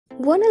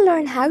Want to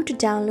learn how to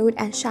download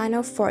and sign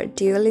up for a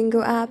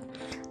Duolingo app?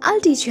 I'll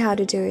teach you how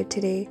to do it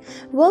today.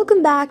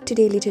 Welcome back to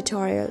Daily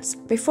Tutorials.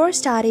 Before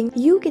starting,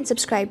 you can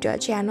subscribe to our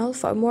channel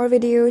for more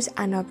videos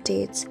and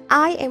updates.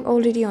 I am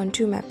already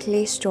onto my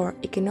Play Store.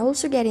 You can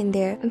also get in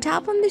there and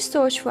tap on the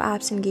search for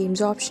apps and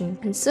games option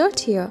and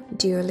search here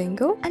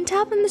Duolingo and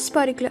tap on this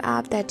particular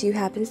app that you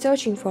have been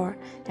searching for.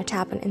 Now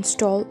tap on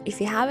install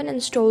if you haven't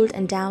installed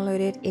and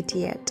downloaded it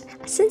yet.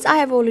 Since I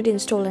have already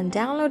installed and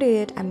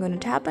downloaded it, I'm going to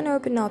tap on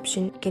open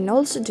option. You can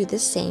also do the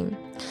same.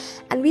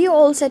 And we are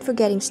all set for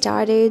getting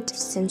started.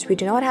 Since we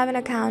do not have an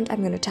account,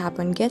 I'm going to tap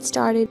on get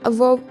started.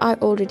 Above, I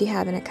already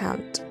have an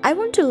account. I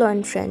want to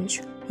learn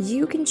French.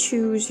 You can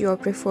choose your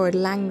preferred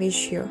language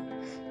here.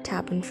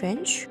 Tap on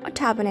French or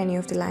tap on any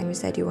of the language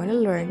that you want to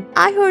learn.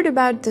 I heard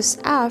about this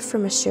app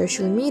from a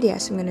social media,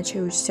 so I'm going to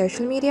choose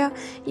social media.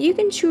 You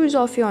can choose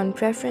off your own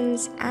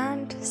preference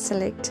and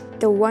select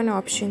the one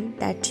option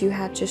that you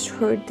have just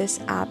heard this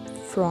app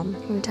from.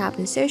 I'm going to tap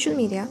on social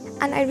media,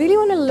 and I really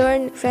want to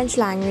learn French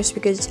language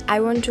because I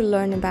want to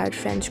learn about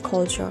French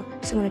culture.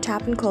 So I'm going to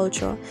tap on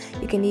culture.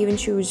 You can even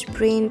choose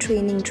brain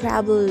training,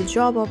 travel,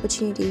 job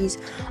opportunities,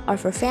 or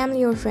for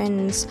family or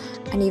friends,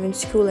 and even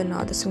school and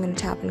all this. So I'm going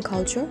to tap on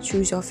culture,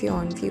 choose off your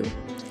own view.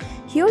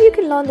 Here you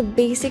can learn the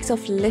basics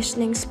of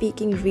listening,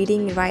 speaking,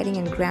 reading, writing,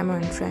 and grammar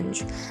in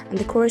French. And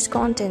the course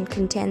content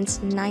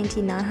contains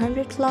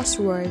 9,900 plus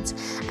words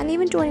and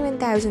even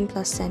 21,000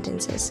 plus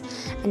sentences.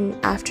 And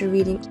after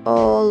reading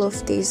all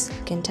of these,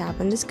 you can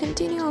tap on this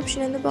continue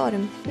option in the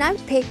bottom. Now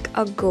pick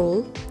a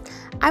goal.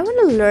 I want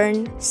to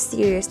learn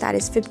serious, that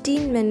is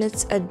 15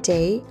 minutes a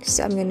day.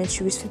 So I'm going to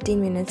choose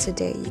 15 minutes a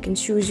day. You can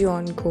choose your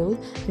own goal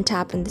and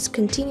tap on this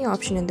continue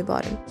option in the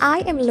bottom. I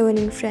am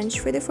learning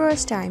French for the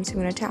first time, so I'm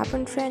going to tap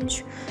on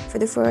French for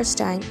the first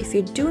time. If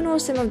you do know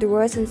some of the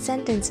words and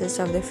sentences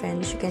of the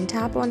French, you can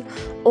tap on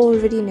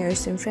already know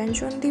some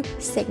French on the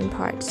second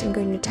part. So I'm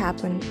going to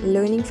tap on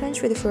learning French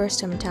for the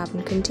first time and tap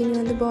on continue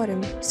on the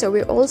bottom. So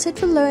we're all set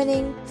for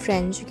learning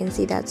French. You can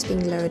see that's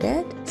being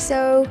loaded.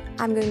 So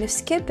I'm going to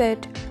skip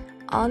it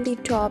on the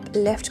top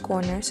left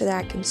corner so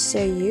that I can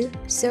show you.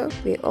 So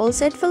we're all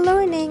set for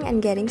learning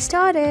and getting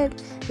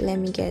started. Let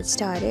me get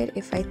started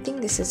if I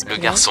think this is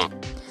correct.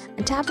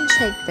 And tap and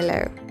check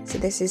below. So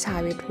this is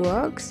how it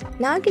works.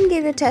 Now you can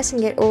give your test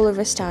and get all of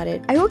it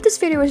started. I hope this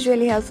video was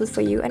really helpful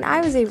for you and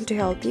I was able to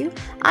help you.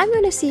 I'm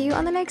going to see you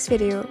on the next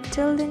video.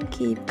 Till then,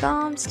 keep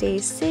calm, stay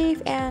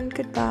safe, and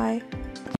goodbye.